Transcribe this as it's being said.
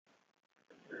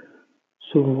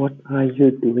So what are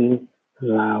you doing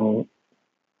now,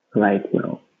 right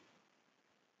now?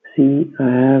 See, I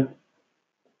have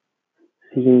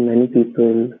seen many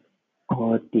people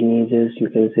or teenagers, you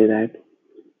can say that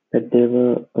they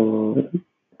were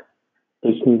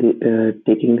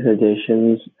taking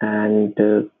suggestions and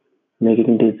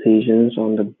making decisions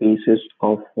on the basis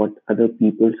of what other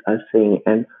people are saying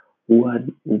and who are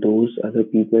those other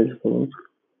people. So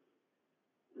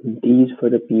these were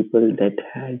the people that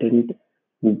hadn't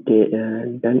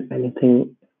done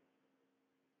anything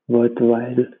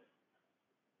worthwhile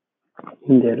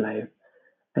in their life,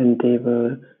 and they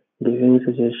were giving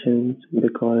suggestions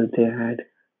because they had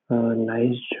a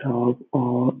nice job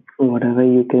or whatever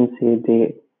you can say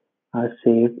they are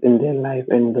safe in their life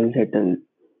and well settled,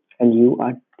 and you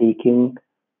are taking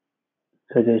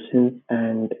suggestions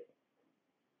and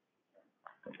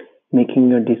making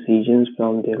your decisions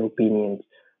from their opinions.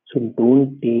 So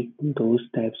don't take those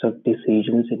types of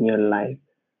decisions in your life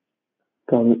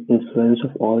from influence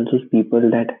of all those people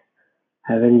that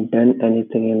haven't done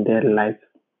anything in their life,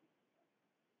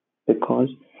 because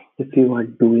if you are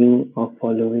doing or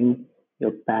following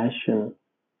your passion,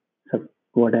 so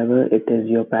whatever it is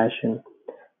your passion,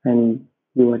 and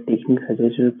you are taking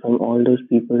suggestions from all those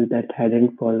people that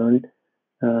hadn't followed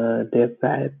their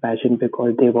passion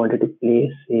because they wanted to play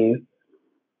safe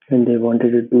and they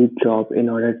wanted to do job in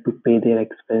order to pay their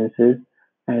expenses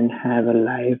and have a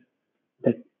life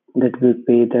that will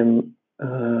pay them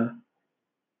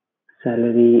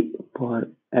salary for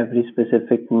every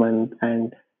specific month,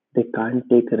 and they can't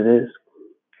take a risk,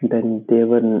 then there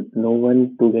were no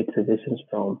one to get suggestions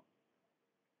from.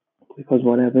 Because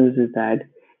what happens is that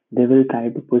they will try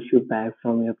to push you back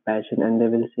from your passion and they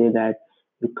will say that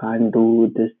you can't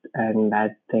do this and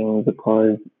that thing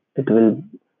because it will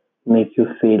make you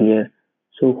failure.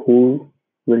 So who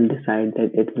will decide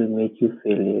that it will make you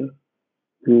failure?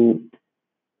 You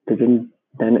didn't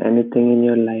done anything in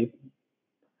your life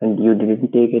and you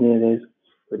didn't take any risk,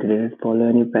 you didn't follow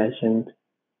any passions,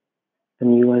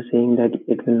 and you are saying that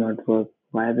it will not work.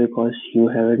 Why? Because you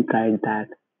haven't tried that,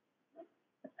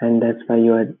 and that's why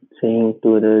you are saying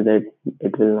to others that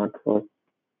it will not work.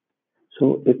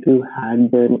 So if you had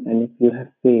done and if you have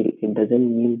failed, it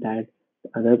doesn't mean that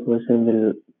the other person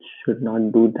will should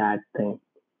not do that thing,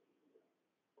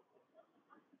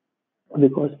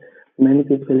 because many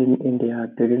people in India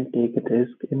didn't take a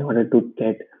risk in order to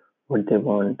get what they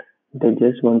want. They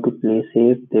just want to play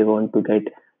safe. They want to get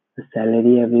a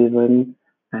salary everyone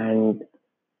and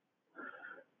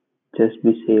just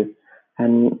be safe.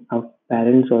 And our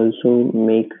parents also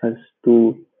make us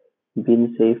to be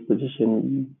in safe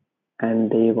position, and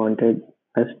they wanted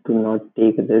us to not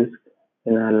take risk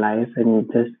in our life and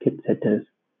just get settled.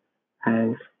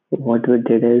 And what we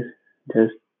did is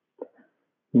just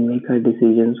make our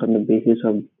decisions on the basis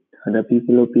of other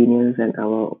people's opinions, and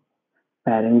our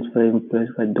parents were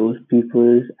impressed by those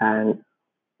people's, and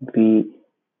we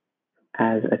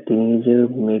as a teenager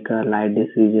make our life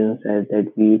decisions as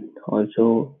that we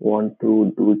also want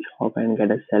to do job and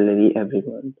get a salary every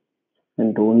month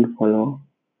and don't follow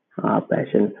our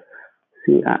passion.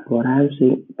 See, what I'm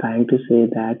saying, trying to say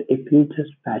that if you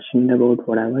just passionate about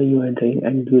whatever you are doing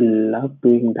and you love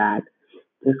doing that,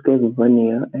 just give 1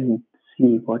 year and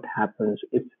see what happens.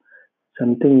 If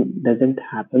something doesn't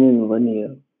happen in 1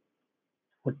 year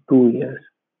or 2 years,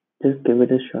 just give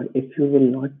it a shot. If you will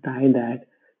not try that,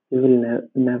 you will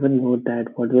never know that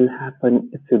what will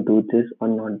happen if you do this or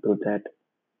not do that.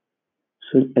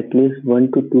 So at least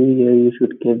 1 to 2 years you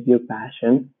should give your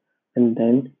passion, and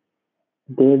then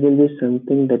there will be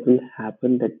something that will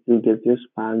happen that will give you a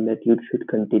spark that you should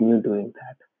continue doing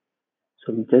that.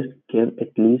 So just give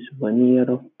at least 1 year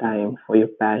of time for your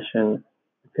passion.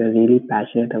 If you're really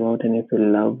passionate about and if you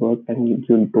love work and you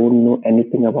don't know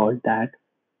anything about that,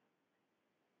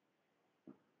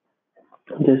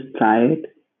 just try it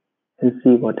and see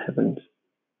what happens.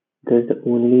 There's the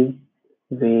only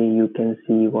way you can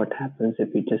see what happens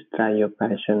if you just try your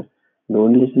passion.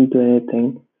 Don't listen to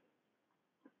anything,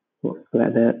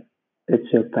 whether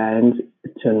it's your parents,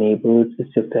 it's your neighbors,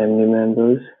 it's your family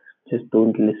members. Just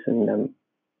don't listen them.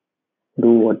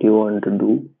 Do what you want to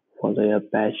do, follow your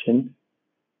passion,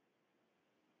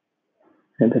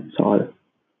 and that's all.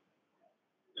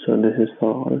 So this is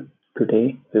for all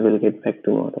today. We will get back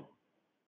tomorrow.